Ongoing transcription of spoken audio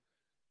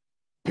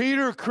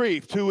Peter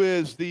Kreeft, who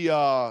is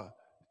the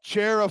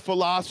chair of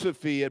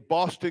philosophy at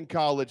Boston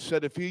College,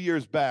 said a few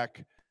years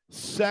back,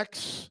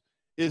 sex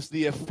is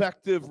the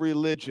effective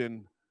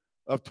religion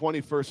of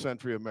 21st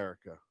century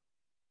America.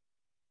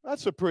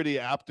 That's a pretty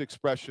apt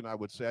expression, I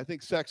would say. I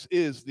think sex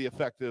is the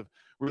effective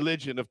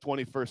religion of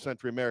 21st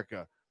century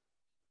America.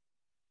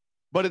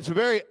 But it's a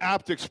very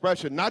apt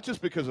expression, not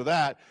just because of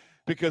that,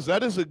 because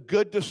that is a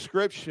good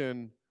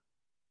description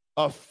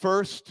of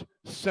first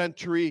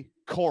century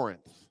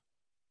Corinth.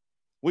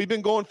 We've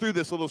been going through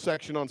this little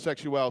section on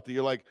sexuality.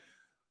 You're like,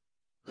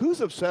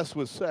 who's obsessed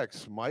with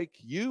sex, Mike?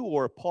 You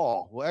or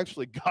Paul? Well,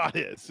 actually, God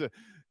is.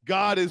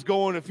 God is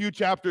going a few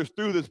chapters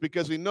through this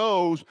because he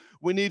knows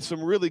we need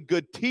some really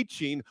good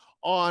teaching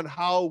on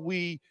how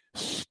we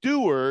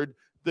steward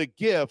the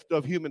gift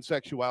of human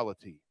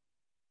sexuality.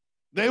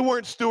 They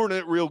weren't stewarding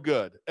it real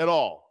good at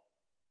all.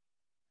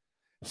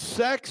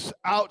 Sex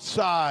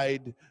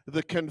outside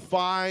the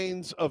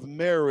confines of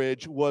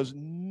marriage was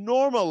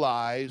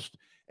normalized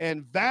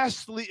and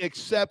vastly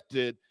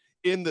accepted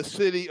in the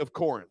city of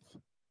Corinth.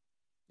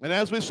 And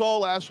as we saw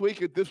last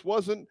week, this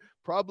wasn't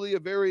probably a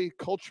very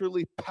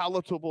culturally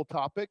palatable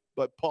topic,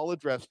 but Paul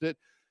addressed it.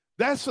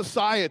 That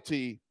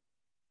society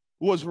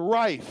was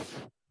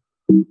rife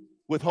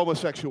with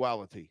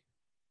homosexuality,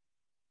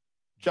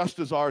 just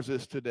as ours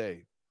is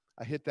today.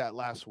 I hit that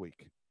last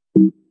week.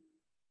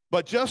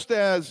 But just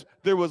as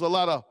there was a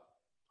lot of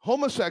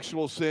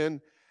homosexual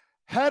sin,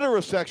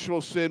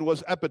 heterosexual sin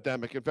was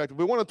epidemic. In fact, if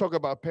we want to talk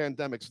about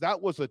pandemics,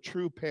 that was a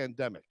true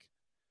pandemic.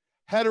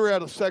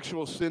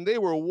 Heterosexual sin, they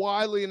were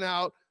wilding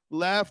out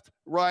left,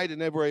 right,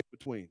 and everywhere in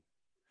between.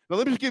 Now,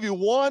 let me just give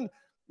you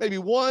maybe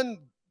one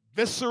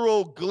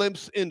visceral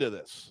glimpse into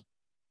this.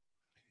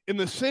 In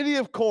the city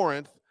of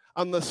Corinth,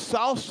 on the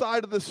south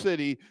side of the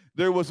city,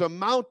 there was a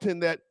mountain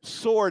that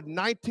soared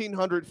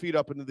 1,900 feet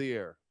up into the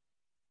air.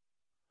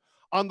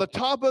 On the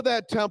top of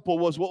that temple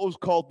was what was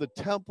called the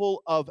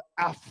Temple of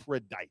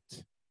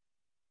Aphrodite.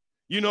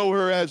 You know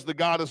her as the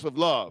goddess of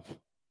love.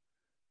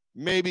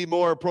 Maybe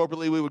more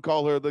appropriately, we would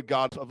call her the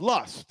goddess of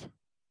lust.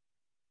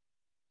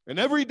 And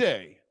every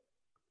day,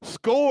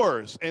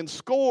 scores and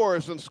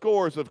scores and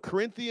scores of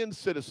Corinthian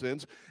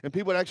citizens and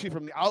people actually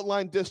from the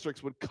outlying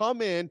districts would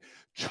come in,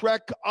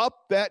 trek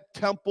up that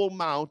temple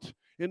mount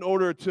in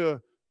order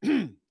to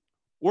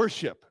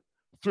worship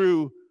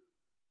through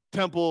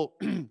temple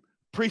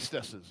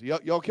priestesses.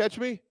 Y'all catch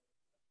me?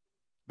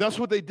 That's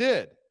what they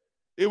did.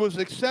 It was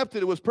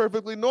accepted. It was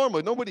perfectly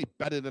normal. Nobody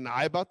batted an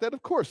eye about that.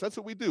 Of course, that's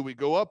what we do. We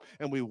go up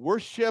and we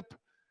worship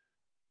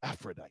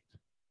Aphrodite.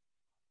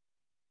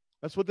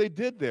 That's what they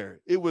did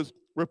there. It was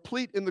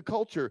replete in the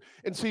culture.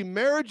 And see,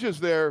 marriages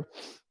there,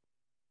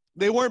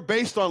 they weren't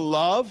based on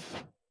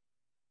love,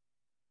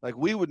 like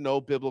we would know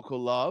biblical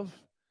love.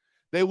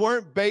 They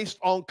weren't based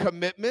on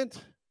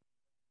commitment.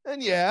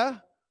 And yeah,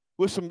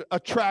 with some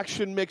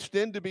attraction mixed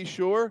in, to be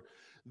sure.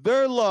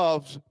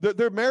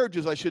 Their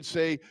marriages, I should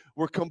say,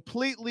 were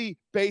completely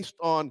based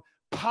on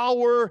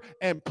power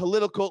and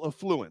political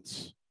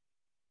influence.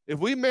 If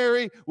we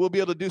marry, we'll be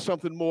able to do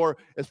something more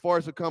as far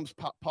as it comes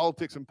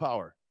politics and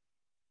power.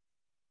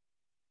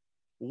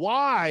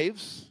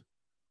 Wives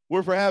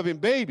were for having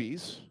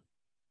babies.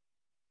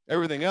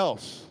 Everything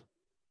else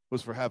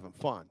was for having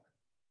fun.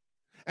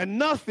 And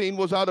nothing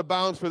was out of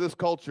bounds for this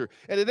culture.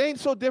 And it ain't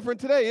so different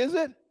today, is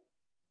it?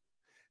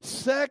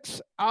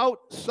 Sex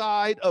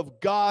outside of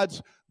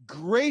God's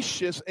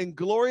gracious and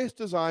glorious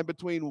design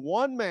between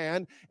one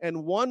man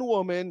and one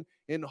woman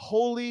in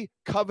holy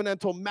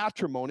covenantal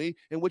matrimony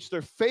in which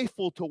they're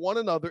faithful to one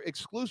another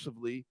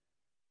exclusively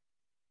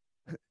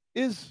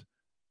is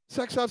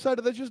sex outside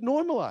of that just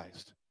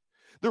normalized.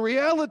 The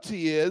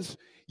reality is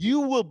you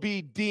will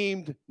be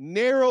deemed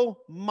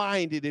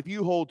narrow-minded if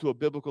you hold to a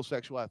biblical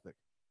sexual ethic.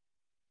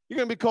 You're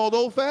going to be called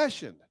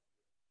old-fashioned.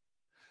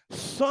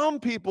 Some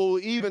people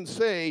even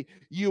say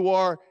you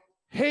are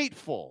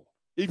hateful.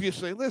 If you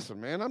say,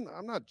 listen, man,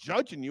 I'm not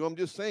judging you. I'm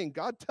just saying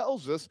God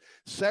tells us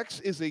sex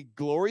is a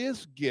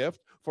glorious gift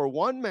for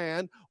one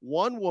man,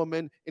 one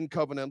woman in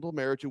covenantal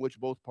marriage in which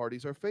both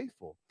parties are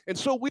faithful. And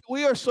so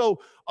we are so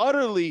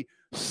utterly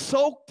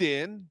soaked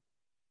in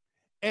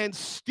and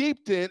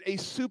steeped in a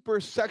super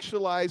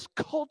sexualized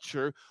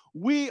culture,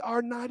 we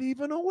are not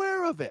even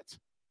aware of it.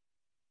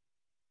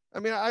 I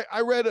mean,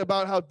 I read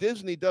about how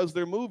Disney does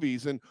their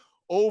movies, and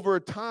over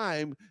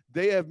time,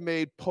 they have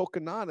made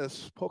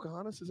Pocahontas,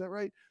 is that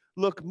right?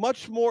 Look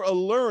much more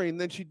alluring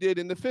than she did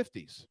in the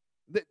 50s.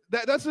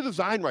 That's the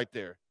design right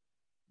there.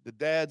 The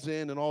dad's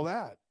in and all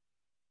that.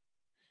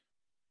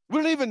 We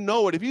don't even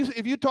know it.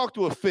 If you talk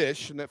to a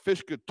fish and that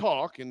fish could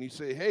talk and you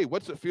say, hey,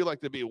 what's it feel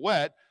like to be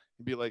wet?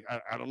 You'd be like,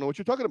 I don't know what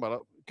you're talking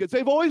about, because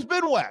they've always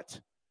been wet.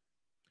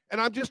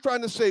 And I'm just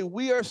trying to say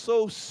we are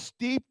so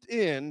steeped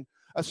in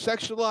a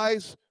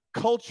sexualized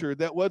culture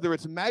that whether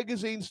it's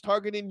magazines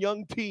targeting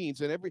young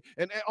teens and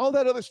all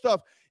that other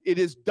stuff, it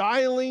is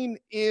dialing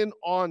in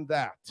on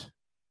that.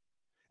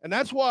 And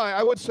that's why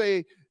I would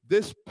say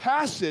this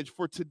passage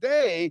for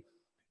today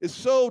is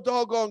so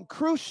doggone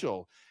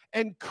crucial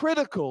and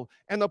critical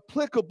and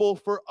applicable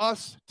for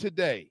us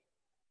today.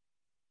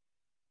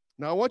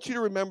 Now, I want you to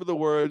remember the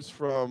words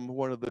from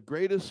one of the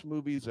greatest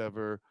movies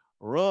ever,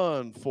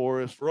 Run,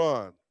 Forrest,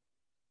 Run.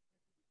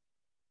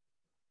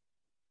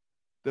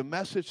 The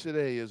message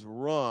today is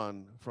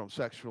run from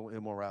sexual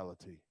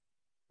immorality.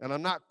 And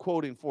I'm not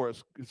quoting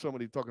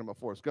somebody talking about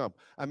Forrest Gump.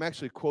 I'm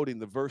actually quoting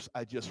the verse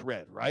I just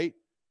read, right?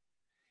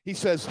 He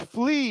says,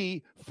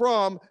 flee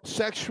from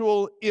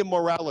sexual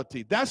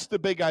immorality. That's the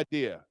big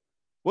idea.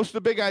 What's the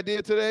big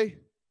idea today?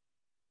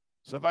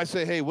 So if I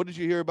say, hey, what did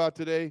you hear about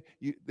today?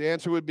 The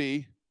answer would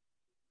be,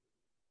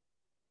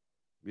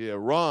 yeah,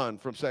 run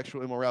from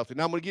sexual immorality.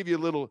 Now I'm going to give you a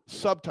little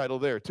subtitle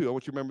there too. I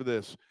want you to remember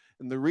this.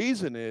 And the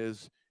reason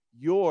is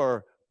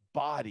your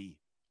body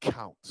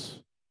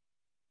counts.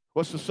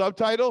 What's the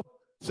subtitle?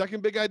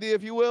 Second big idea,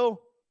 if you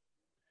will.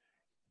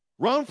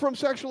 Run from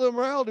sexual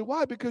immorality.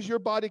 Why? Because your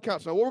body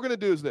counts. Now, what we're going to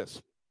do is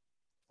this.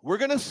 We're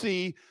going to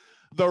see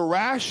the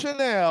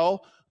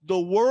rationale the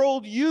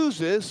world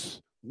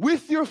uses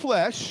with your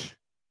flesh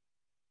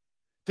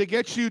to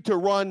get you to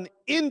run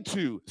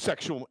into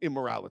sexual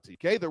immorality,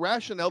 okay? The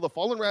rationale, the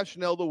fallen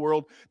rationale of the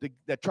world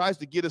that tries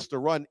to get us to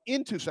run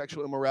into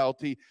sexual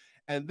immorality.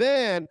 And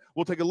then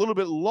we'll take a little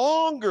bit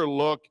longer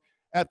look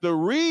at the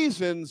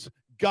reasons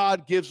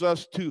God gives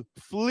us to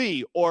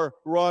flee or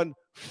run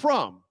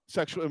from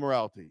sexual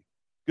immorality.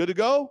 Good to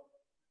go?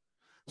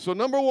 So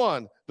number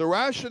one, the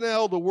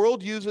rationale the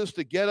world uses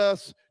to get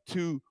us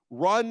to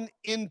run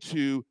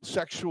into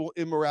sexual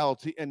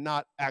immorality and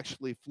not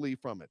actually flee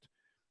from it.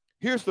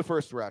 Here's the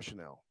first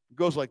rationale. It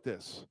goes like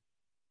this.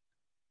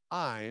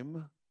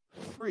 I'm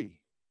free.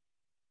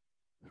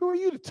 Who are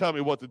you to tell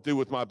me what to do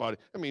with my body?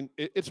 I mean,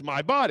 it's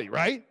my body,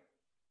 right?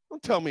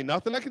 Don't tell me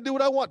nothing. I can do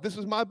what I want. This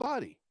is my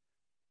body.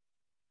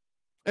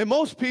 And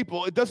most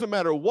people, it doesn't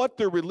matter what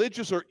their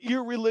religious or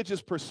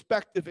irreligious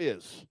perspective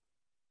is.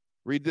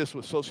 Read this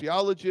with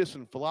sociologists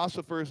and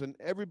philosophers and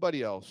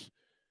everybody else,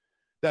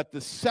 that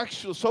the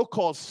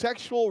so-called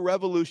sexual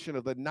revolution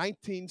of the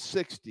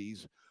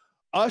 1960s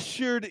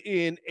ushered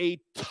in a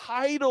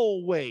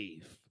tidal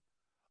wave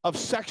of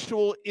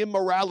sexual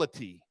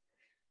immorality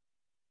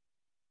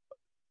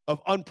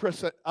of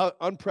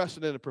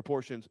unprecedented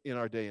proportions in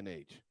our day and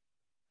age.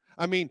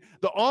 I mean,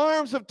 the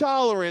arms of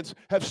tolerance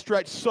have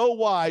stretched so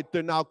wide,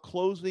 they're now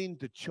closing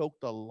to choke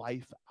the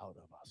life out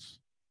of us.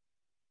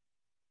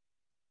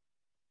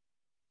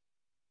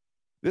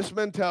 This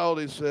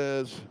mentality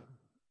says,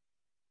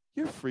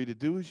 you're free to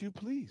do as you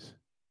please.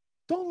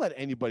 Don't let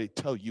anybody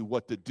tell you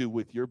what to do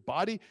with your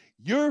body.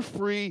 You're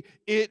free.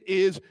 It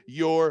is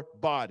your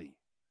body.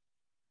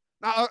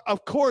 Now,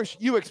 of course,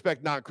 you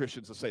expect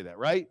non-Christians to say that,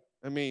 right?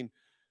 I mean,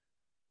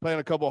 playing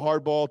a couple of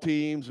hardball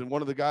teams, and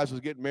one of the guys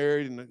was getting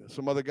married, and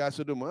some other guy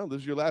said to him, well,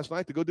 this is your last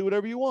night to go do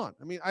whatever you want.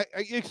 I mean, I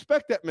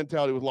expect that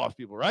mentality with lost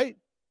people, right?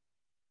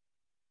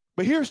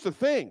 But here's the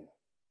thing.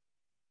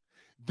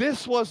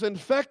 This was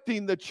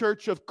infecting the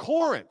church of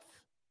Corinth.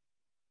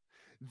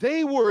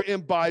 They were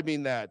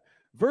imbibing that.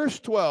 Verse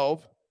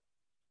 12,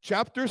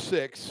 chapter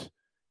 6,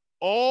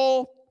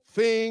 all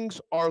things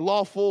are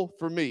lawful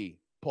for me,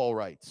 Paul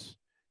writes.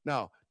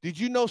 Now, did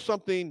you know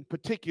something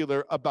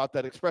particular about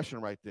that expression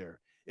right there?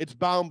 It's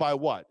bound by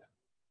what?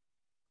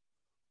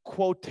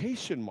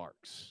 Quotation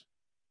marks.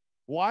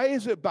 Why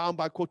is it bound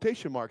by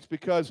quotation marks?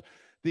 Because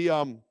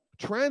the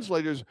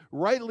translators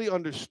rightly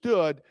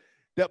understood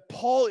that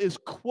Paul is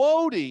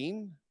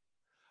quoting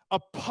a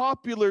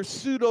popular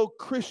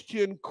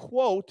pseudo-Christian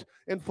quote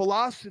and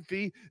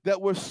philosophy that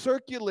was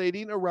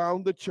circulating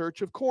around the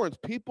church of Corinth.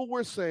 People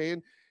were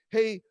saying,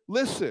 hey,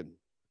 listen,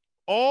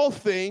 all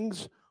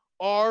things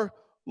are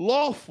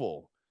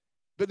lawful.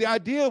 But the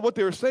idea of what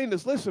they were saying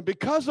is, listen,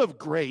 because of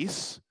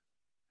grace,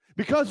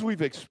 because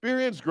we've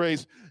experienced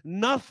grace,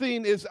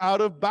 nothing is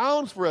out of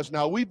bounds for us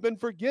now. We've been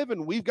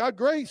forgiven. We've got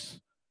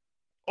grace.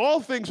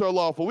 All things are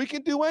lawful. We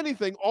can do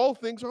anything. All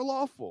things are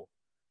lawful.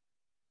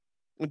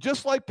 And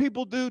just like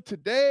people do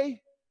today,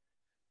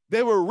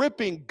 they were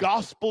ripping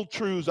gospel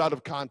truths out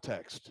of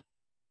context.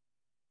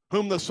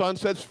 Whom the Son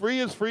sets free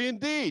is free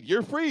indeed.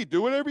 You're free.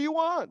 Do whatever you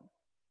want.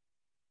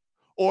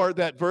 Or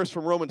that verse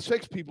from Romans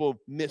 6 people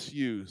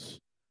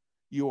misuse.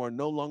 You are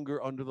no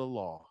longer under the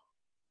law.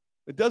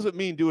 It doesn't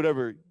mean do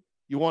whatever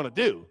you want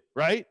to do,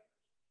 right?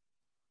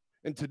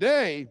 And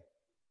today,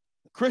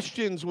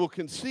 Christians will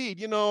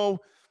concede,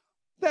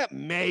 that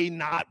may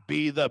not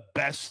be the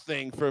best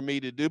thing for me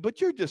to do, but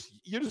you're just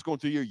going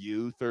through your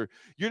youth, or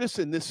you're just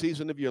in this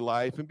season of your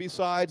life. And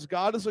besides,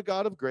 God is a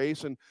God of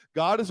grace, and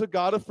God is a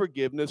God of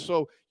forgiveness.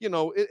 So,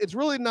 it's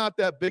really not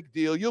that big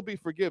deal. You'll be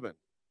forgiven.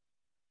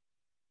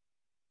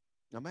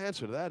 Now, my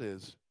answer to that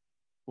is,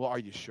 well, are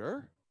you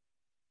sure?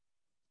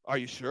 Are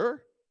you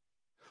sure?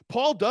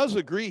 Paul does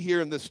agree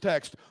here in this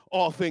text,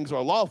 all things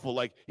are lawful.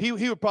 Like he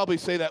would probably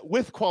say that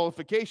with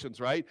qualifications,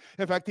 right?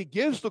 In fact, he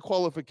gives the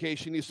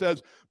qualification. He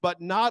says, but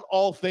not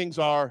all things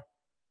are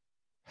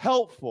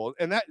helpful.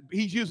 And that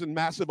he's using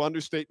massive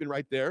understatement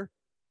right there.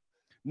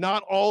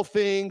 Not all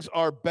things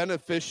are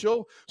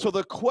beneficial. So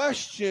the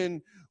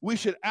question we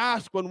should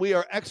ask when we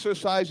are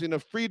exercising a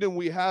freedom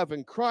we have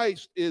in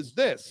Christ is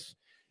this: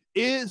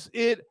 is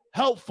it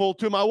helpful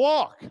to my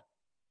walk?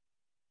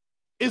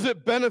 Is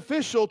it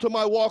beneficial to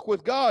my walk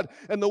with God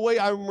and the way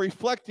I'm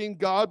reflecting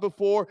God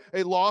before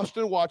a lost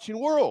and watching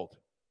world?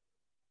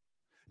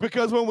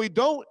 Because when we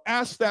don't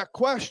ask that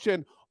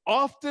question,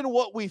 often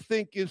what we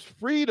think is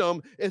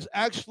freedom is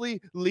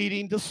actually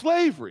leading to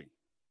slavery.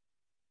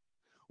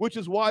 Which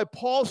is why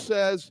Paul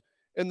says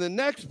in the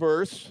next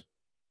verse,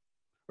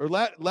 or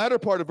latter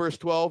part of verse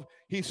 12,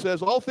 he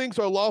says, all things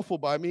are lawful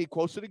by me. He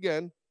quotes it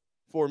again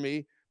for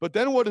me. But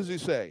then what does he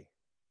say?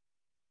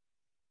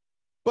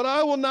 But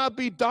I will not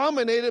be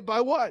dominated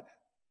by what?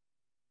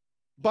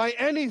 By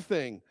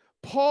anything.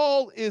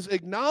 Paul is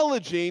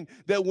acknowledging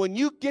that when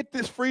you get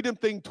this freedom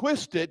thing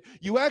twisted,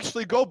 you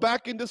actually go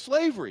back into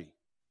slavery.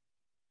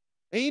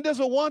 And he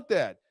doesn't want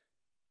that.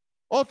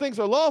 All things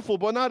are lawful,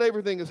 but not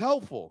everything is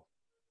helpful.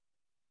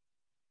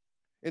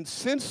 And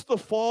since the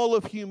fall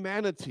of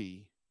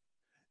humanity,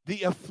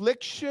 the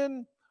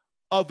affliction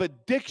of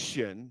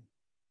addiction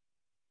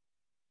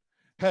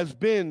has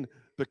been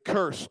the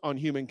curse on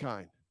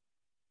humankind.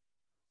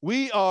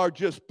 We are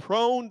just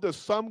prone to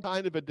some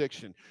kind of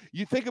addiction.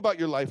 You think about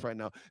your life right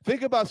now.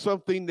 Think about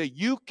something that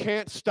you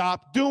can't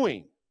stop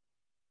doing.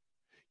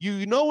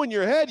 You know in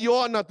your head you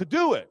ought not to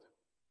do it,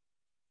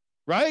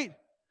 right?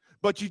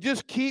 But you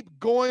just keep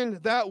going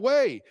that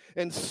way.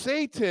 And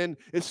Satan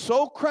is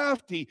so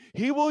crafty,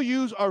 he will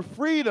use our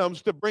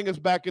freedoms to bring us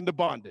back into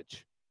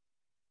bondage.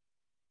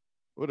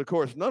 But of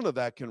course, none of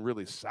that can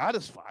really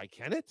satisfy,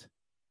 can it?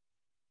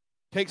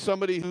 Take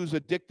somebody who's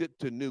addicted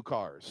to new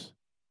cars.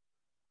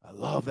 I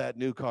love that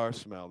new car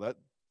smell. That,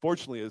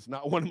 fortunately, is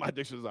not one of my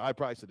addictions, a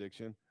high-price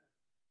addiction.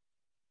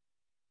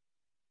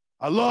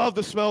 I love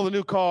the smell of the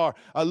new car.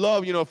 I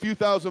love, a few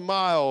thousand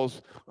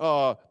miles,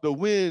 the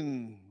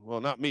wind, well,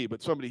 not me,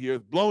 but somebody here,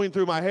 blowing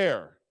through my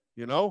hair,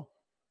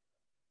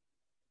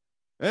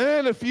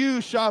 And a few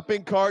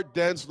shopping cart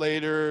dents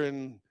later,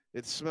 and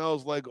it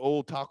smells like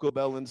old Taco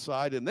Bell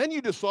inside. And then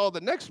you just saw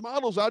the next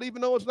model's out, even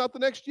though it's not the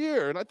next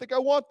year. And I think I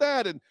want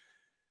that. And,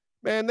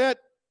 man, that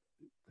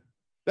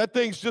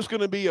thing's just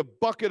going to be a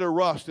bucket of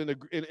rust in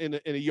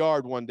a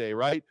yard one day,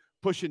 right?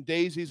 Pushing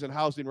daisies and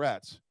housing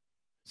rats.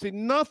 See,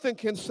 nothing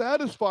can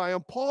satisfy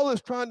him. Paul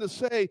is trying to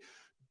say,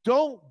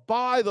 don't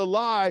buy the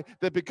lie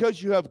that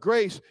because you have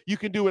grace, you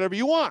can do whatever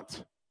you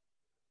want.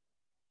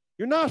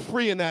 You're not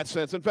free in that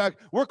sense. In fact,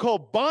 we're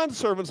called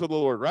bondservants of the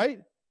Lord, right?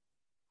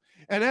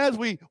 And as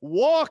we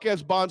walk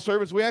as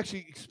bondservants, we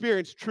actually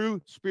experience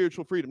true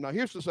spiritual freedom. Now,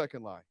 here's the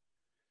second lie.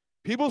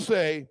 People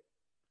say,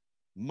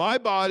 my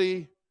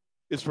body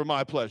is for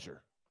my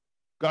pleasure.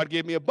 God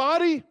gave me a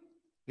body.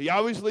 He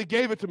obviously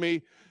gave it to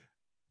me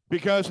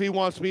because he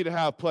wants me to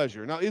have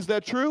pleasure. Now, is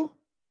that true?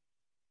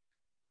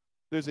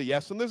 There's a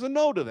yes and there's a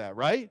no to that,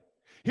 right?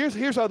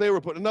 Here's how they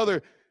were put.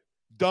 Another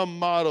dumb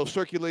motto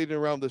circulating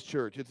around this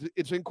church.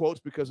 It's in quotes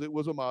because it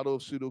was a motto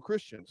of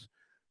pseudo-Christians.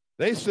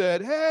 They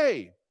said,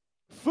 hey,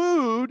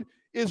 food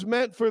is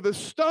meant for the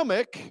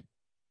stomach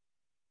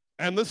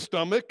and the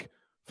stomach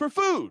for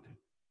food.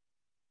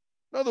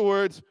 In other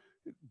words,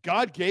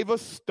 God gave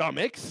us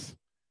stomachs,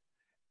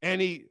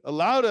 and he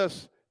allowed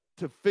us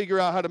to figure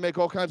out how to make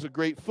all kinds of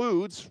great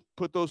foods,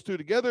 put those two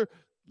together.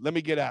 Let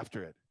me get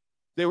after it.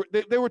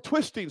 They were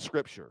twisting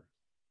Scripture.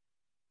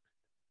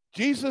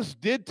 Jesus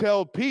did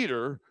tell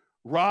Peter,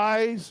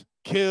 rise,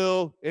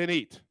 kill, and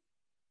eat.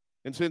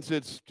 And since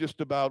it's just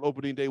about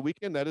opening day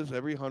weekend, that is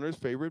every hunter's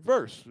favorite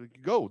verse.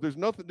 Go. There's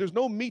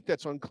no meat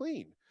that's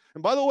unclean.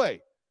 And by the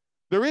way,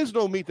 there is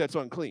no meat that's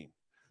unclean.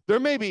 There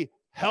may be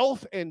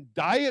health and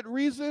diet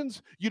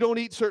reasons you don't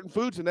eat certain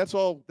foods, and that's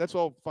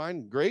all fine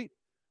and great.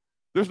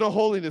 There's no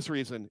holiness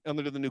reason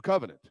under the new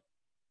covenant.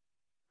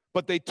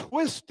 But they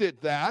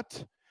twisted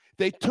that.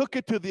 They took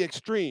it to the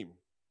extreme.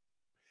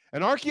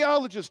 And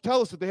archaeologists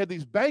tell us that they had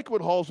these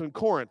banquet halls in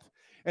Corinth,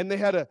 and they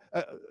had a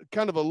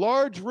kind of a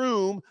large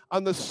room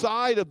on the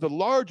side of the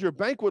larger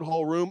banquet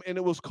hall room, and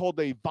it was called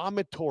a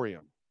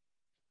vomitorium.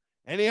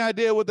 Any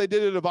idea what they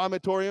did at a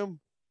vomitorium?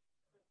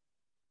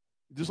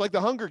 Just like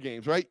the Hunger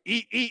Games, right?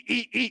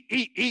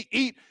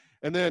 Eat,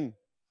 and then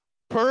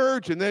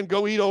purge, and then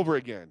go eat over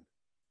again.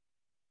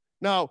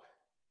 Now,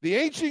 the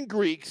ancient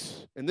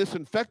Greeks, and this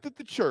infected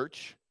the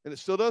church, and it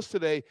still does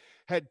today,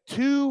 had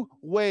two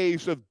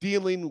ways of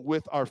dealing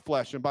with our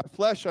flesh. And by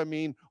flesh, I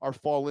mean our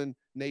fallen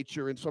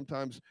nature, and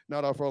sometimes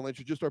not our fallen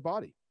nature, just our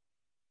body.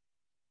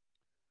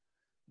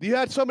 You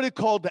had somebody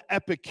called the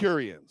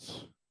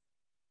Epicureans.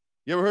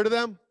 You ever heard of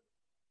them?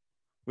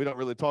 We don't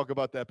really talk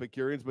about the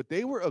Epicureans, but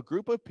they were a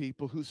group of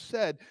people who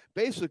said,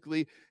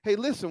 basically, hey,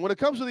 listen, when it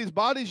comes to these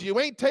bodies, you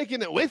ain't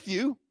taking it with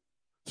you.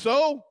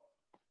 So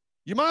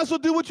you might as well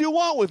do what you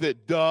want with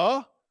it,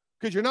 duh,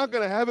 because you're not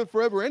going to have it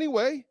forever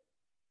anyway.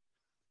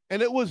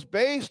 And it was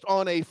based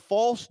on a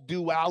false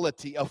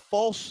duality, a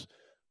false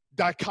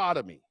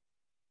dichotomy.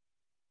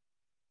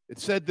 It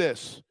said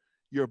this: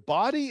 your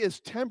body is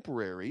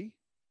temporary,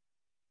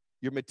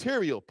 your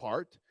material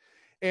part,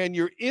 and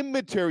your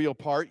immaterial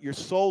part, your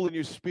soul and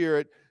your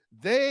spirit,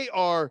 they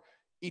are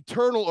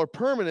eternal or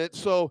permanent.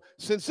 So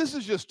since this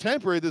is just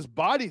temporary, this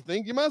body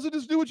thing, you might as well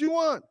just do what you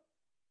want.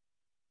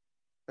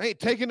 I ain't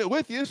taking it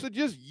with you, so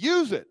just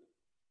use it.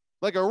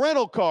 Like a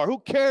rental car. Who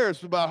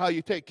cares about how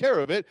you take care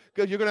of it?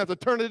 Because you're going to have to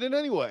turn it in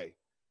anyway.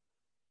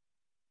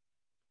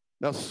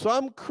 Now,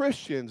 some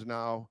Christians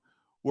now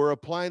were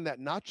applying that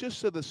not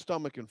just to the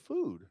stomach and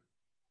food,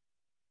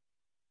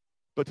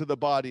 but to the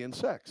body and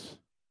sex.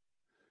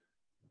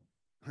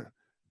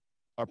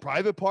 Our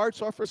private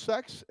parts are for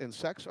sex, and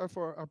sex are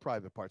for our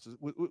private parts. It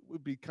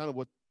would be kind of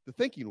what the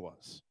thinking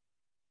was.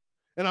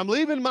 And I'm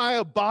leaving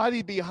my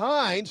body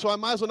behind, so I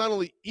might as well not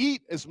only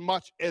eat as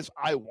much as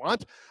I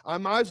want, I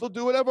might as well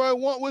do whatever I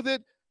want with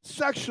it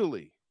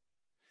sexually.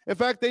 In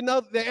fact, they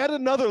add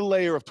another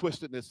layer of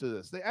twistedness to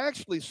this. They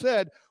actually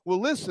said, well,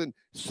 listen,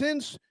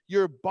 since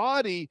your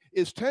body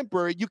is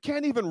temporary, you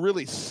can't even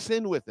really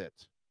sin with it.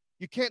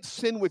 You can't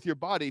sin with your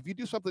body. If you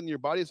do something in your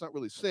body, it's not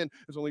really sin.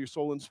 It's only your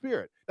soul and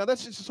spirit. Now,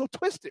 that's just so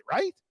twisted,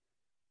 right?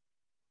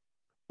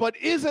 But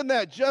isn't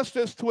that just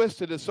as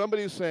twisted as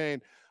somebody who's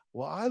saying,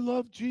 well, I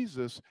love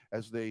Jesus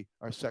as they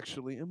are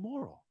sexually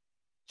immoral?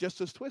 Just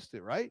as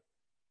twisted, right?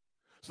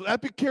 So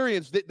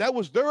Epicureans, that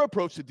was their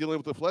approach to dealing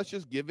with the flesh.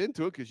 Just give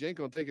into it because you ain't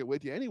going to take it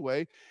with you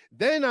anyway.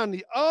 Then on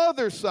the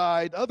other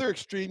side, other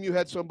extreme, you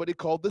had somebody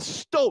called the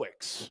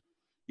Stoics.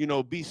 You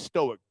know, be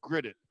stoic,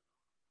 grit it.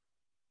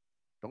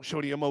 Don't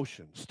show the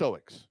emotion,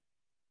 Stoics.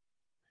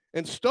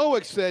 And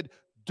Stoics said,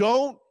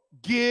 don't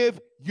give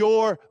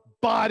your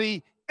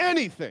body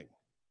anything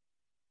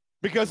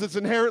because it's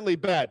inherently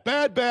bad.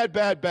 Bad, bad,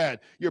 bad, bad.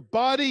 Your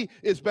body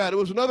is bad. It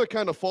was another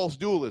kind of false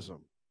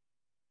dualism.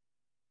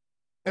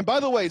 And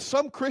by the way,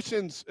 some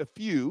Christians, a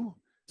few,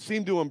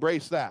 seem to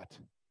embrace that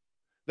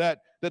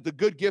the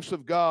good gifts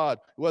of God,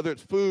 whether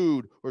it's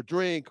food or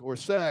drink or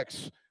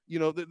sex, you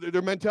know,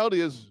 their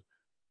mentality is,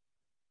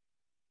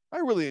 I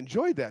really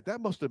enjoyed that.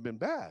 That must have been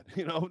bad.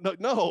 You know,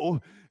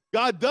 no,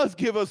 God does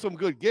give us some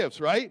good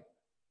gifts, right?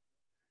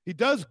 He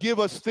does give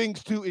us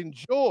things to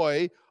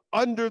enjoy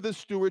under the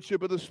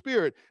stewardship of the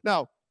Spirit.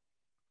 Now,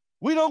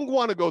 we don't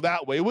want to go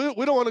that way. We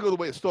don't want to go the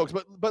way of Stoics,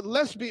 but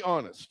let's be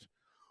honest.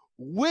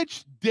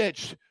 Which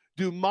ditch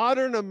do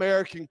modern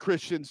American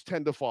Christians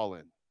tend to fall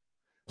in?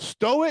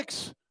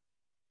 Stoics,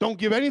 don't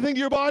give anything to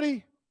your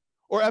body,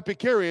 or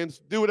Epicureans,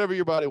 do whatever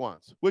your body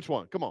wants? Which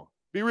one? Come on,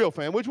 be real,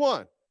 fam. Which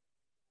one?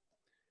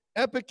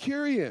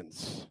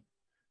 Epicureans.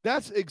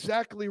 That's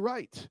exactly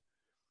right.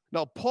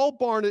 Now, Paul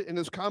Barnett in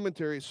his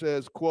commentary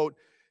says, quote,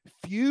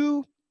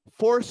 few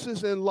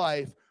forces in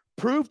life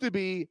prove to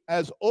be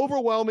as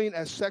overwhelming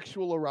as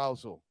sexual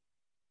arousal.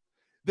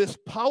 This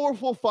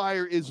powerful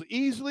fire is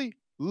easily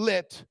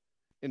lit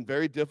and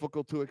very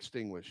difficult to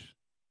extinguish.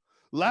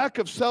 Lack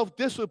of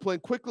self-discipline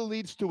quickly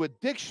leads to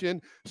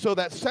addiction so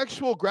that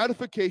sexual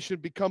gratification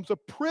becomes a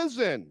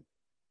prison.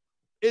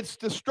 Its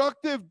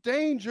destructive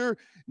danger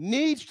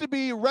needs to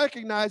be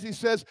recognized, he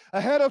says,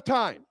 ahead of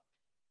time,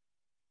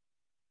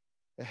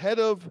 ahead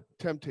of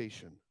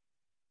temptation.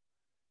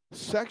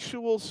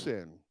 Sexual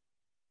sin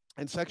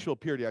and sexual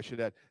purity, I should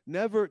add,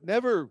 never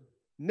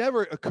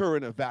occur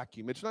in a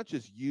vacuum. It's not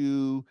just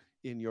you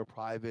in your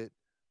private.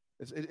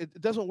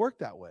 It doesn't work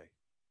that way.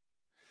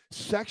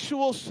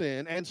 Sexual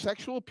sin and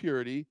sexual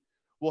purity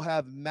will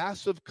have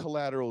massive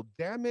collateral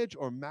damage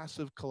or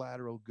massive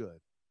collateral good.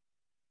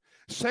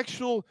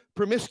 Sexual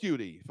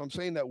promiscuity, if I'm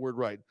saying that word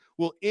right,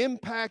 will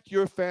impact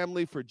your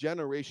family for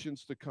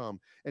generations to come.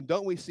 And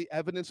don't we see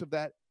evidence of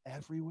that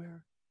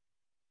everywhere?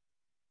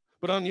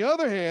 But on the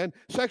other hand,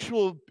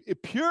 sexual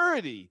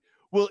purity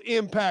will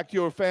impact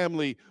your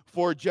family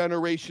for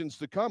generations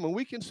to come. And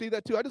we can see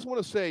that too. I just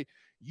want to say,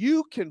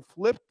 you can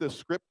flip the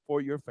script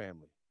for your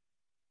family.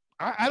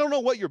 I don't know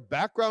what your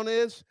background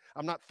is.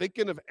 I'm not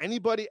thinking of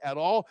anybody at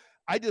all.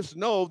 I just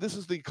know this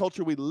is the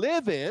culture we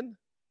live in.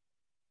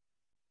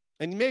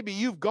 And maybe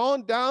you've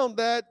gone down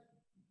that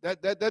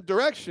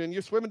direction.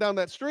 You're swimming down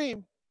that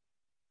stream.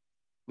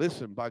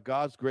 Listen, by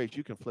God's grace,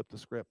 you can flip the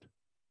script.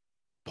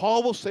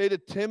 Paul will say to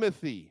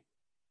Timothy,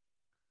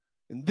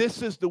 and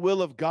this is the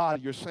will of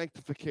God, your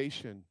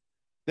sanctification,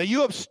 that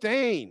you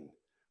abstain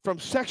from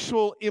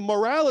sexual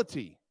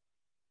immorality,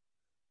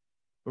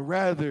 but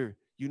rather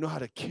you know how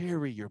to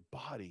carry your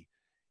body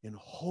in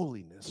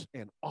holiness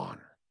and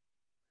honor,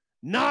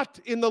 not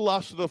in the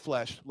lust of the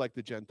flesh like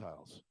the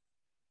Gentiles.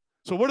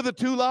 So what are the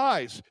two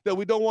lies that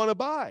we don't want to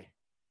buy?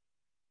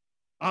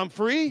 I'm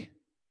free,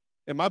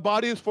 and my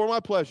body is for my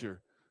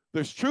pleasure.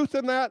 There's truth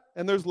in that,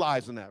 and there's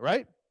lies in that,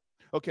 right?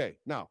 Okay,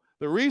 now,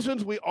 the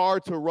reasons we are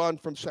to run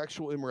from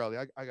sexual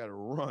immorality. I got to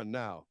run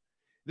now.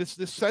 This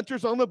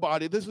centers on the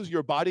body. This is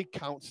your body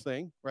counts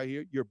thing right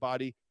here. Your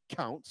body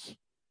counts.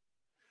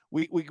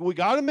 We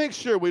got to make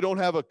sure we don't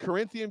have a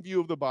Corinthian view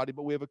of the body,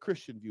 but we have a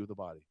Christian view of the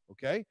body,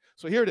 okay?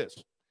 So here it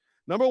is.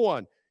 Number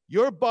one,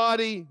 your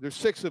body, there's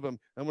 6 of them.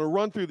 I'm going to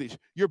run through these.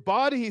 Your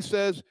body, he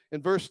says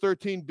in verse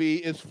 13b,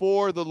 is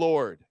for the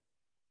Lord.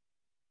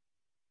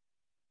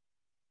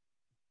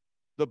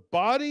 The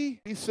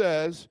body, he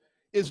says,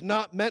 is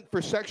not meant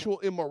for sexual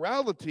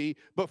immorality,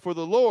 but for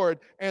the Lord,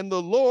 and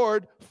the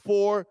Lord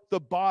for the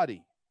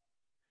body.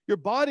 Your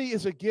body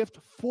is a gift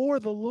for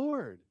the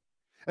Lord.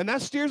 And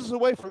that steers us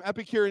away from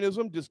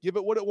Epicureanism, just give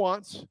it what it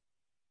wants,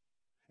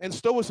 and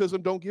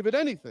Stoicism, don't give it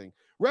anything.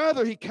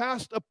 Rather, he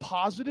cast a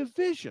positive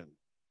vision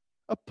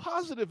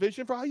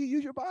for how you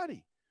use your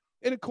body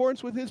in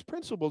accordance with his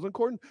principles, in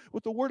accordance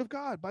with the word of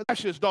God. By the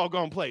precious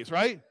doggone place,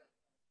 right?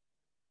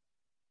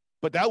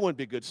 But that wouldn't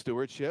be good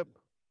stewardship.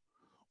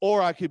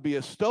 Or I could be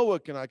a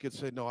stoic and I could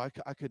say, no, I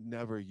could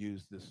never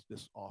use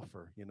this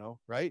offer,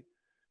 right?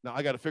 Now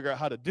I got to figure out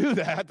how to do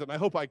that, and I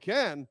hope I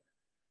can.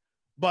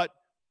 But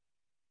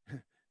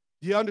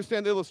do you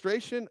understand the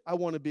illustration? I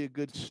want to be a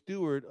good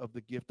steward of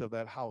the gift of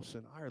that house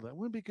in Ireland. I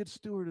want to be a good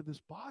steward of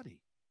this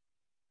body.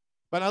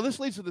 But now this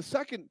leads to the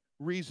second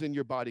reason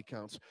your body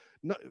counts.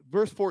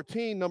 Verse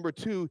 14, number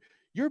 2,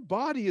 your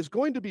body is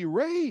going to be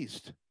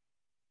raised.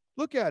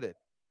 Look at it.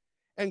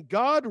 And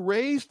God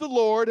raised the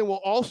Lord and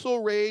will also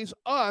raise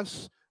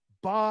us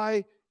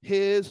by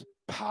his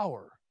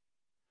power.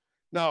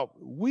 Now,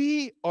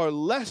 we are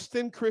less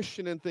than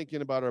Christian in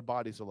thinking about our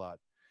bodies a lot.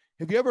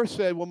 Have you ever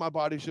said, well, my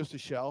body's just a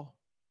shell?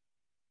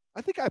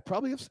 I think I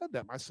probably have said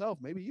that myself.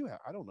 Maybe you have.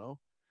 I don't know.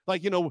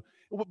 Like,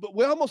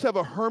 we almost have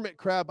a hermit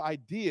crab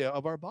idea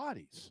of our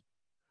bodies.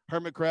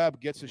 Hermit crab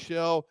gets a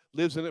shell,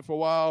 lives in it for a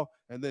while,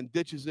 and then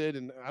ditches it.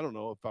 And I don't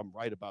know if I'm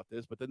right about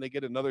this, but then they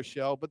get another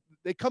shell. But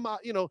they come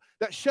out,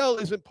 that shell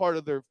isn't part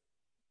of their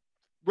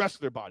rest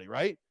of their body,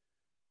 right?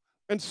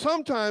 And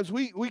sometimes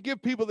we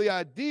give people the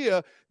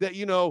idea that,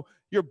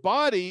 your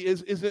body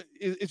is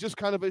just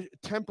kind of a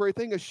temporary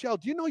thing, a shell.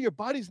 Do you know your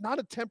body's not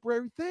a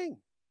temporary thing?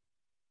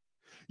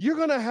 You're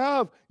going to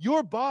have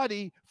your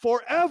body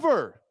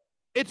forever.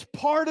 It's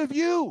part of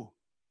you.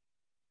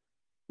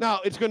 Now,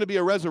 it's going to be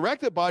a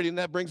resurrected body, and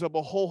that brings up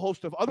a whole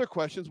host of other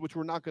questions, which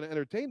we're not going to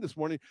entertain this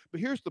morning.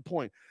 But here's the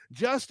point.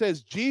 Just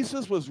as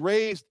Jesus was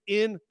raised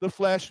in the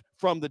flesh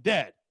from the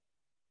dead,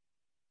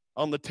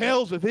 on the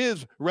tails of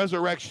his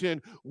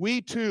resurrection,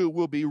 we too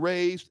will be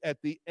raised at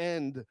the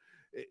end.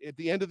 At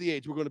the end of the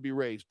age, we're going to be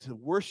raised to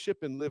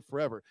worship and live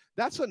forever.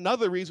 That's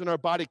another reason our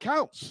body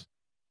counts.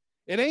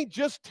 It ain't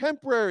just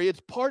temporary.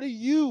 It's part of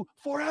you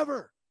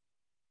forever.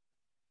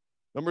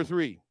 Number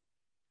 3,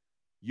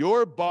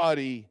 your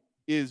body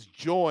is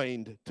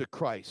joined to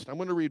Christ. I'm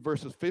going to read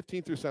verses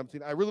 15 through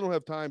 17. I really don't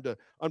have time to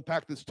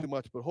unpack this too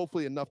much, but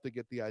hopefully enough to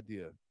get the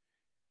idea.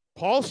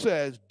 Paul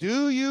says,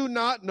 do you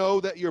not know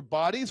that your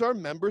bodies are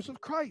members of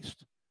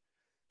Christ?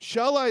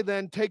 Shall I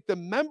then take the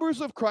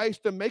members of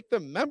Christ and make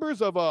them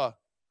members of a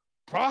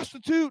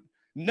prostitute?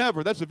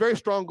 Never. That's a very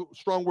strong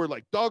word,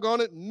 like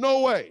doggone it.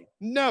 No way.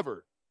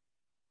 Never.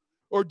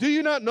 Or do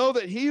you not know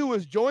that he who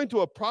is joined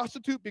to a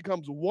prostitute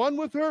becomes one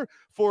with her?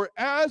 For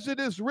as it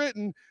is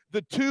written,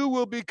 the two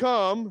will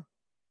become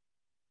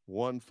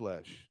one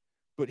flesh.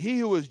 But he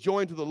who is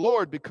joined to the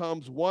Lord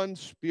becomes one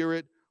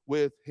spirit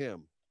with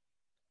him.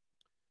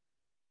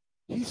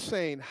 He's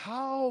saying,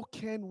 how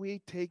can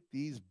we take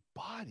these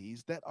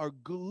bodies that are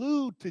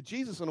glued to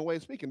Jesus, in a way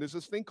of speaking? There's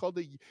this thing called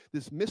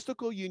this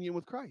mystical union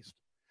with Christ.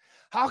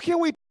 How can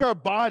we take our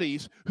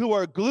bodies who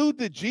are glued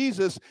to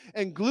Jesus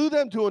and glue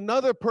them to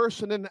another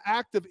person in an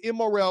act of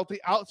immorality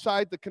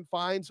outside the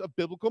confines of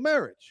biblical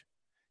marriage?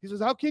 He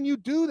says, how can you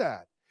do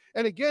that?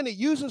 And again, he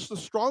uses the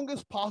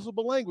strongest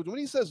possible language. When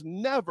he says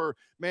never,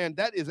 man,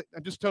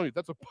 I'm just telling you,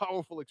 that's a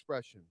powerful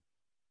expression.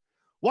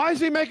 Why is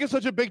he making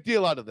such a big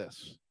deal out of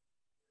this?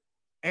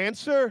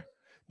 Answer,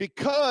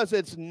 because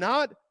it's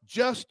not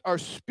just our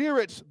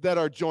spirits that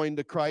are joined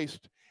to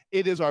Christ,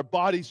 it is our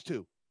bodies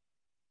too.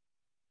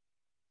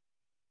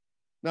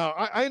 Now,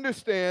 I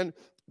understand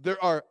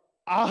there are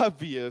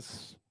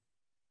obvious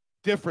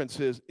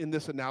differences in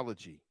this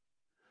analogy.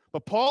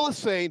 But Paul is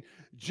saying,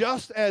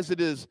 just as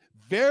it is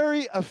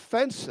very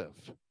offensive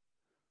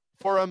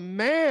for a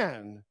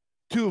man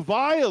to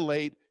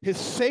violate his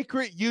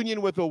sacred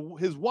union with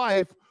his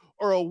wife,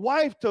 or a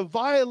wife to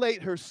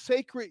violate her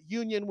sacred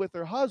union with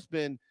her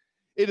husband,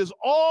 it is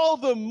all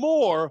the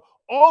more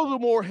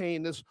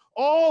heinous,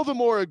 all the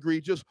more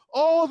egregious,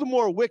 all the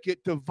more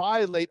wicked to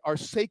violate our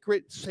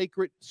sacred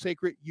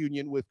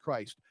union with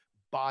Christ,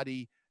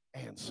 body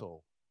and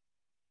soul.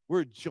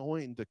 We're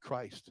joined to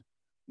Christ.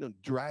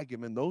 Drag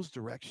him in those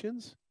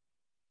directions.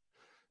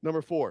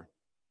 Number 4,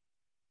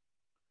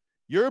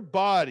 your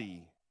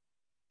body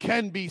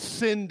can be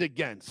sinned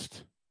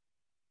against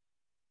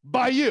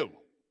by you.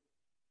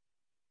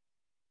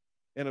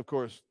 And of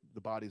course, the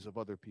bodies of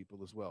other people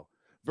as well.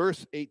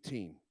 Verse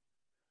 18.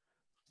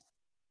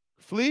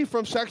 Flee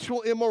from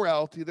sexual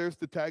immorality. There's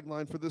the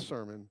tagline for the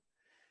sermon.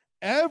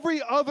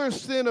 Every other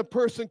sin a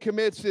person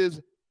commits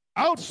is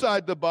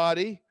outside the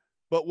body,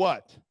 but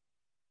what?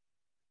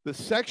 The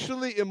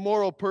sexually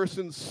immoral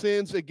person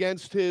sins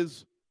against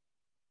his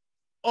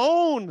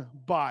own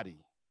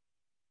body.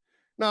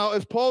 Now,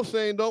 is Paul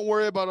saying don't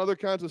worry about other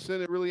kinds of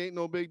sin? It really ain't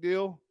no big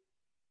deal?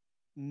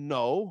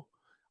 No.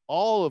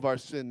 All of our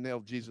sin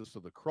nailed Jesus to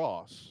the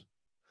cross.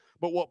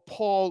 But what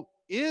Paul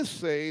is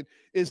saying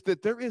is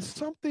that there is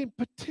something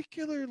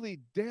particularly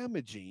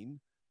damaging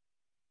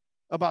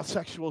about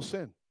sexual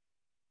sin.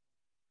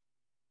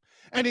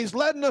 And he's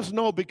letting us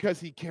know because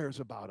he cares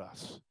about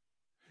us.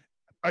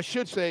 I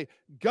should say,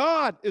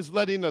 God is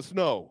letting us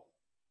know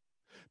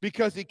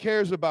because he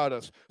cares about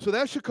us. So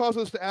that should cause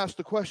us to ask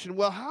the question,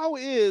 well, how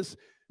is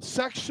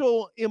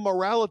sexual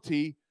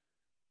immorality,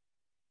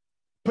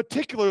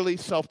 particularly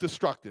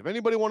self-destructive.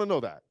 Anybody want to know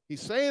that?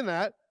 He's saying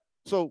that.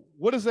 So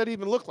what does that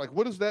even look like?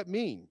 What does that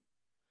mean?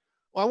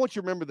 Well, I want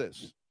you to remember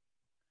this.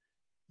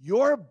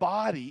 Your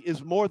body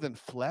is more than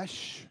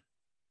flesh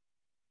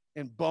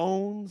and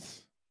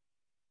bones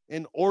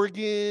and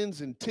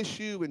organs and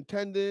tissue and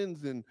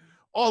tendons and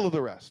all of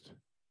the rest.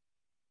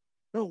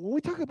 No, when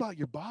we talk about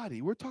your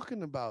body, we're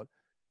talking about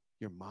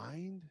your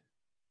mind.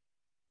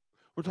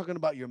 We're talking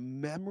about your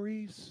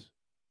memories.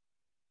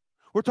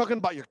 We're talking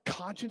about your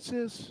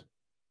consciences.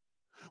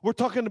 We're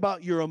talking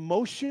about your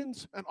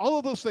emotions and all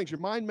of those things, your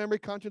mind, memory,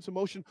 conscience,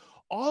 emotion,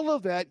 all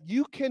of that,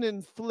 you can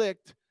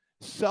inflict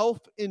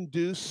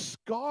self-induced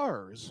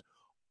scars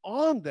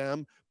on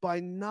them by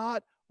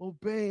not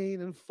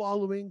obeying and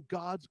following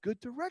God's good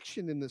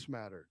direction in this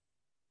matter.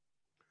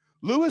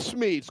 Lewis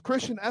Smedes,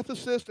 Christian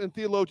ethicist and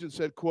theologian,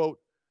 said, quote,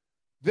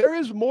 "There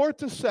is more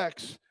to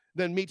sex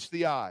than meets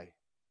the eye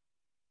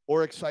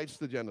or excites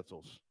the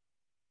genitals."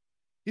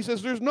 He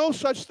says there's no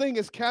such thing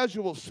as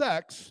casual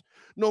sex,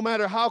 no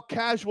matter how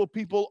casual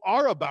people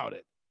are about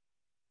it.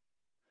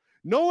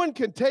 No one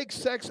can take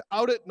sex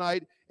out at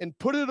night and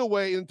put it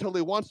away until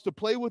he wants to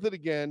play with it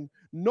again.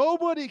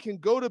 Nobody can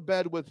go to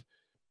bed with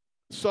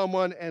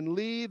someone and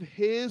leave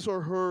his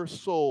or her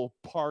soul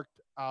parked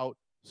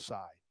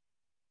outside.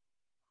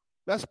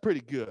 That's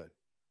pretty good.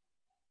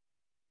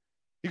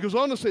 He goes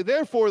on to say,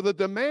 therefore, the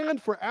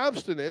demand for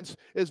abstinence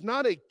is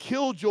not a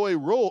killjoy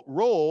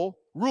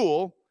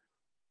rule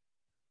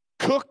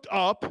cooked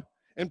up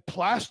and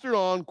plastered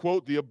on,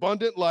 quote, the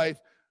abundant life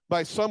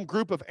by some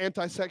group of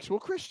anti-sexual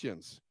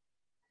Christians.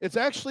 It's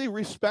actually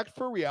respect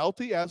for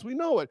reality as we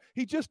know it.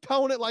 He's just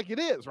telling it like it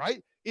is,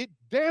 right? It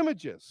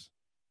damages.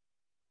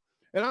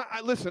 And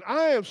listen,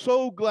 I am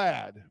so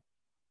glad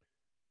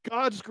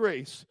God's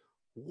grace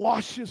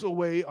washes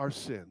away our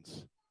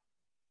sins.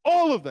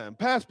 All of them,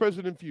 past,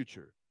 present, and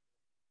future.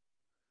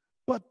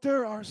 But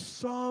there are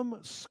some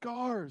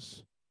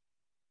scars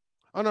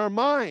on our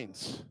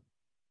minds,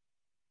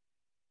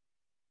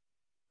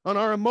 on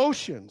our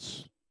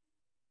emotions,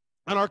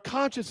 on our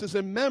consciences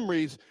and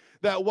memories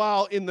that,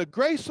 while in the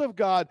grace of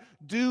God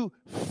do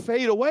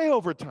fade away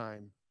over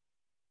time,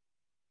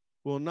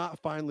 will not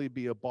finally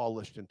be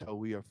abolished until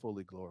we are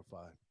fully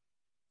glorified.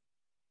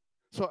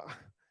 So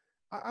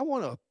I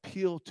want to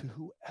appeal to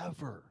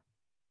whoever,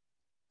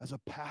 as a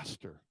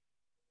pastor,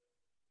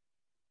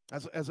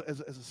 as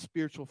a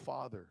spiritual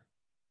father,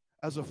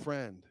 as a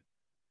friend,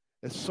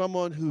 as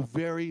someone who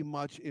very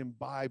much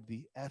imbibed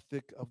the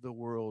ethic of the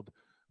world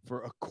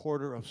for a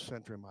quarter of a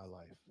century of my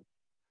life.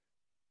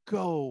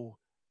 Go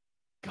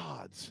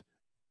God's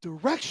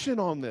direction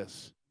on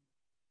this.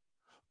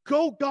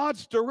 Go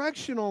God's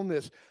direction on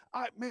this.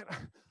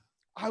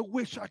 I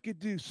wish I could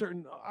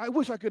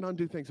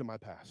undo things in my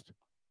past.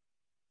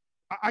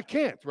 I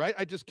can't, right?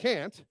 I just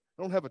can't.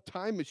 I don't have a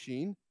time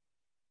machine.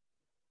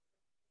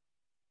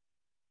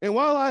 And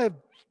while I have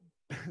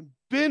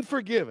been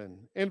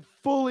forgiven and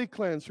fully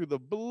cleansed through the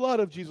blood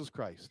of Jesus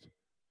Christ,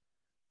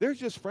 there's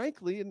just,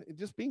 frankly, and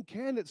just being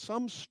candid,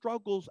 some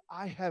struggles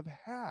I have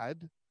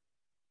had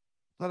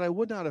that I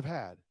would not have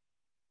had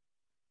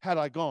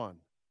I gone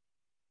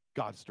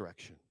God's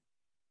direction.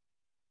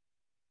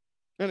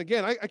 And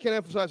again, I can't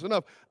emphasize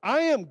enough,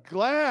 I am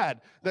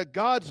glad that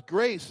God's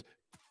grace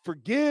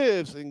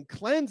forgives and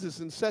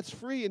cleanses and sets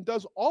free and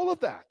does all of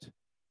that.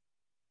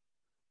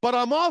 But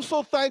I'm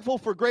also thankful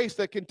for grace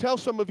that can tell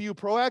some of you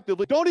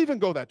proactively, don't even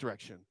go that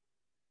direction.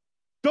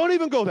 Don't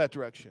even go that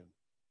direction.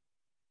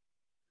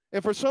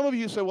 And for some of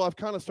you who say, well, I've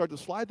kind of started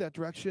to slide that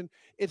direction,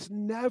 it's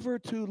never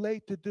too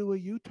late to do a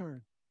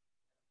U-turn.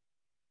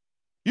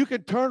 You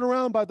can turn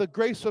around by the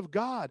grace of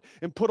God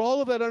and put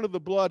all of that under the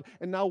blood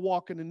and now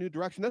walk in a new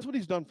direction. That's what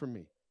he's done for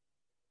me.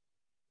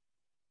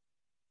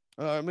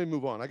 Let me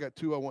move on. I got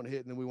two I want to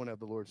hit, and then we want to have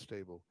the Lord's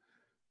table.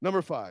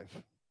 Number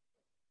 5.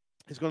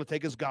 He's going to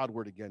take us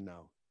Godward again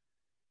now.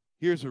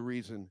 Here's a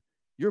reason.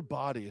 Your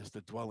body is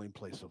the dwelling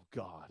place of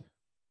God.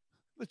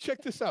 Let's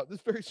check this out. This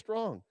is very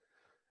strong.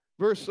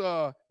 Verse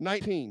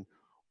 19.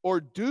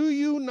 Or do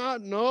you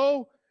not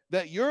know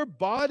that your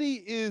body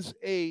is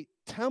a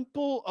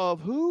temple of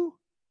who?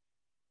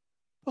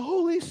 The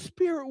Holy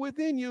Spirit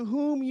within you,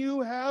 whom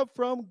you have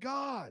from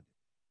God.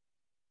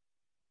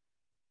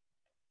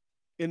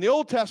 In the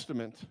Old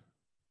Testament,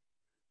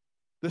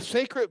 the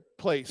sacred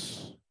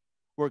place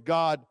where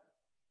God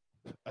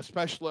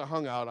especially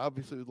hung out,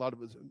 obviously a lot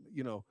of it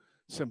was,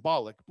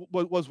 symbolic,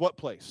 was what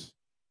place?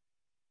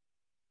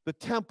 The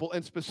temple,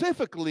 and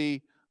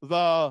specifically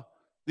the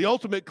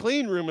ultimate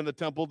clean room in the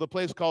temple, the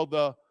place called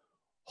the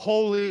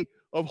Holy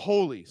of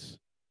Holies.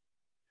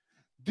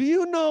 Do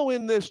you know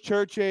in this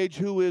church age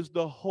who is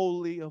the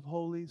Holy of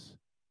Holies?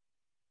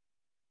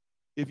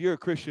 If you're a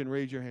Christian,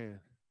 raise your hand.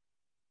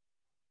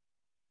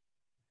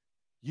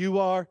 You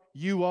are,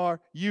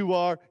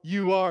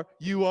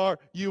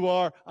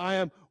 I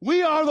am.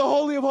 We are the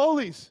Holy of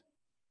Holies.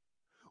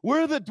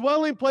 We're the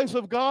dwelling place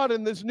of God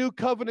in this new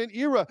covenant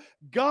era.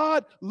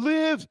 God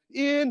lives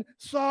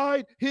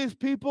inside his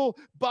people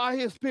by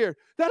his Spirit.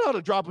 That ought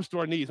to drop us to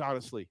our knees,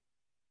 honestly.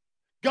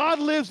 God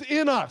lives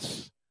in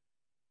us.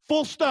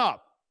 Full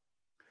stop.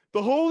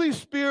 The Holy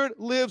Spirit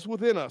lives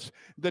within us.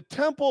 The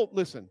temple,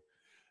 listen,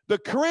 the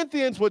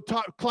Corinthians would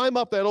climb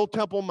up that old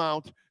Temple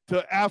Mount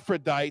to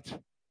Aphrodite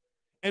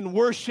and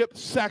worship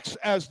sex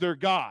as their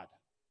God.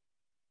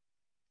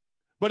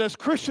 But as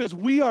Christians,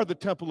 we are the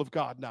temple of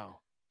God now.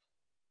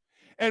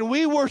 And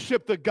we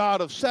worship the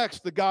God of sex,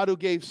 the God who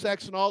gave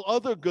sex and all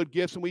other good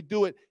gifts, and we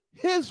do it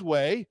his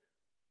way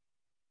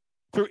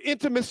through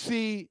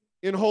intimacy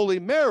in holy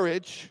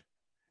marriage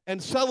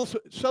and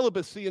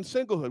celibacy and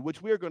singlehood,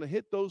 which we are going to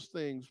hit those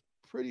things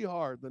pretty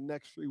hard the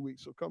next 3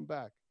 weeks, so come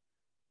back.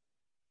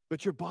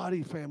 But your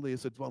body, family,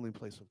 is a dwelling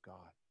place of God.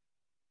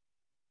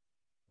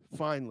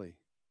 Finally,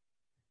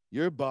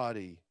 your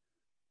body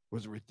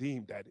was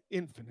redeemed at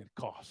infinite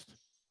cost.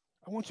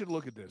 I want you to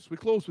look at this. We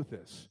close with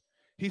this.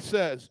 He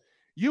says,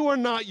 you are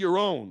not your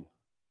own.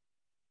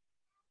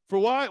 For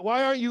why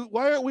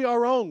aren't we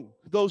our own,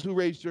 those who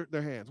raised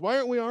their hands? Why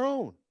aren't we our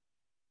own?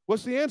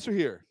 What's the answer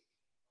here?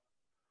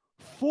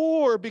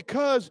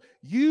 Because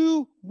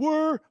you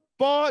were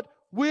bought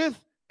with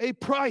a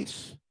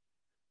price.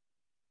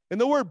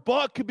 And the word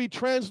bought could be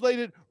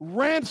translated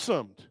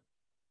ransomed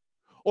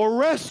or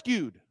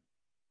rescued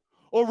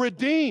or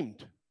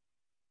redeemed.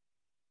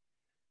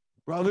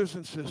 Brothers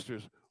and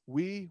sisters,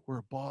 we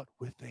were bought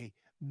with a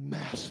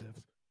massive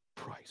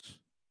price.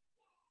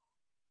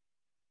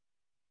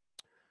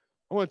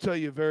 I want to tell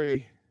you a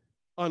very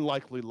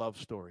unlikely love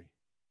story.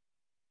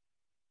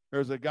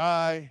 There's a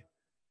guy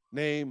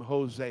named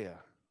Hosea.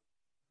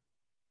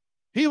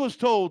 He was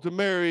told to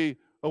marry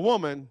a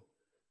woman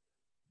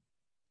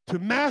to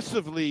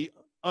massively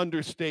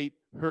understate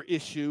her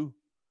issue,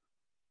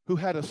 who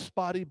had a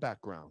spotty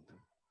background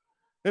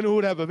and who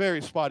would have a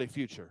very spotty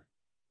future.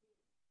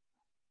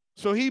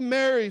 So he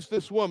marries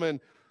this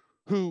woman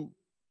who,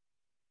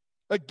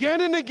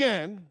 again and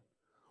again,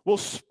 will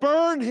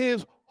spurn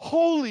his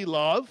holy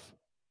love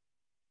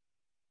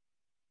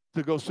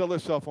to go sell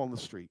herself on the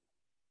street.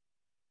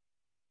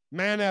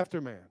 Man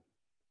after man.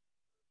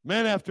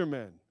 Man after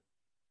man.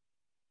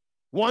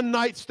 One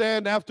night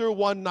stand after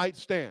one night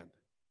stand.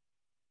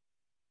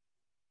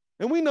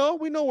 And we know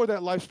where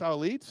that lifestyle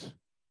leads.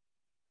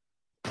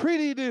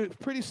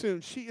 Pretty soon,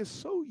 she is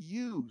so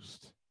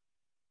used.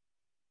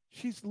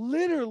 She's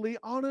literally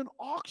on an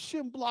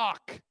auction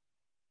block.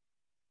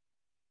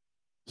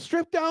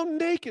 Stripped down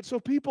naked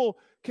so people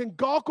can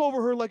gawk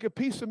over her like a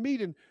piece of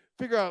meat and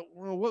figure out,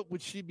 well, what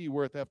would she be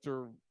worth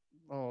after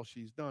all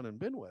she's done and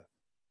been with?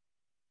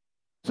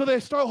 So they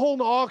start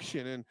holding an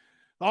auction, and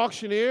the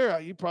auctioneer,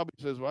 he probably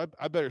says, well,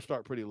 I better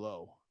start pretty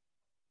low.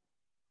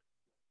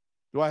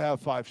 Do I have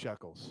 5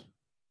 shekels?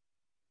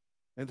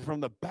 And from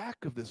the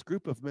back of this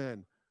group of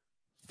men,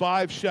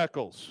 5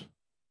 shekels.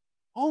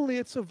 Only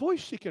it's a voice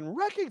she can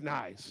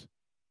recognize.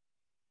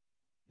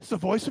 It's the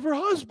voice of her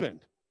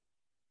husband.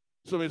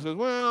 Somebody says,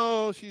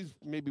 well, she's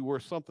maybe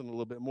worth something a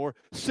little bit more.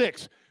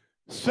 6,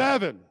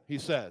 7, he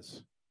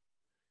says.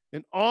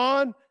 And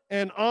on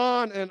and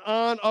on and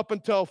on up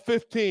until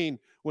 15.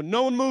 When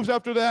no one moves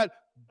after that,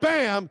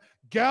 bam,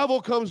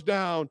 gavel comes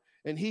down,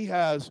 and he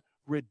has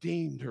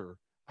redeemed her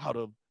out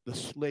of the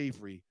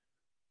slavery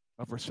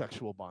of her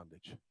sexual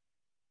bondage.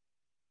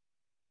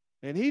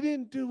 And he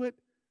didn't do it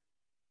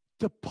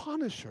to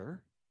punish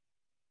her.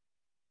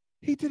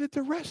 He did it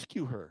to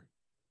rescue her.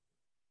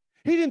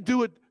 He didn't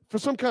do it for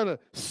some kind of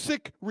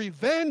sick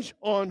revenge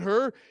on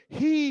her.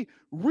 He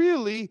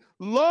really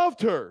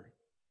loved her.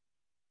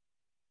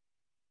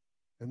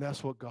 And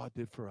that's what God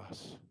did for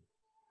us.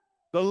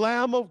 The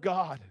Lamb of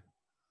God,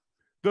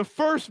 the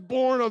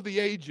firstborn of the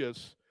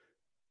ages,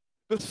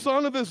 the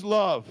Son of his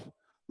love,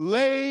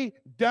 lay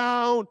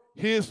down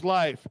his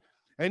life.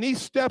 And he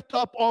stepped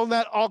up on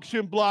that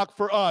auction block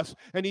for us.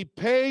 And he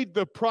paid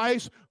the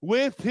price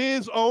with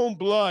his own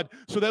blood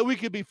so that we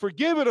could be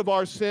forgiven of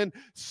our sin,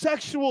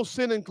 sexual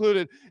sin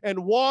included,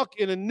 and walk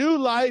in a new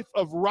life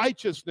of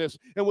righteousness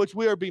in which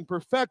we are being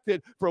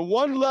perfected from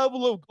one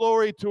level of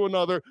glory to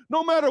another,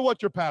 no matter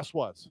what your past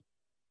was.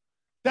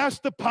 That's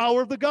the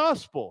power of the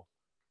gospel.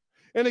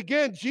 And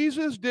again,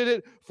 Jesus did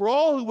it for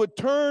all who would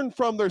turn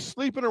from their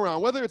sleeping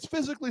around, whether it's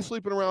physically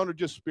sleeping around or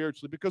just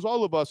spiritually, because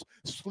all of us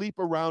sleep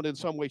around in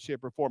some way,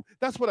 shape, or form.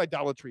 That's what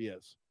idolatry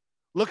is,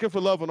 looking for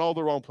love in all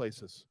the wrong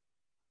places.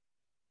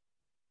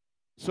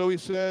 So he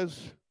says,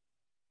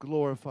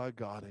 glorify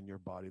God in your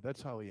body.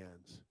 That's how he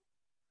ends.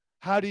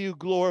 How do you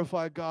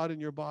glorify God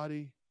in your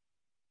body?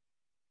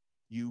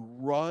 You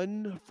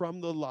run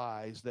from the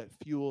lies that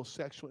fuel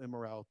sexual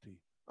immorality.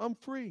 I'm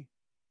free.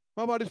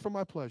 My body's for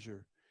my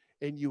pleasure.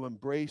 And you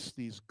embrace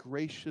these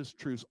gracious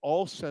truths,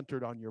 all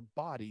centered on your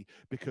body,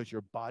 because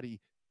your body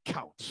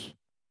counts.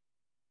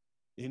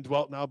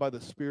 Indwelt now by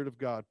the Spirit of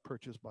God,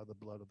 purchased by the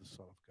blood of the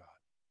Son of God.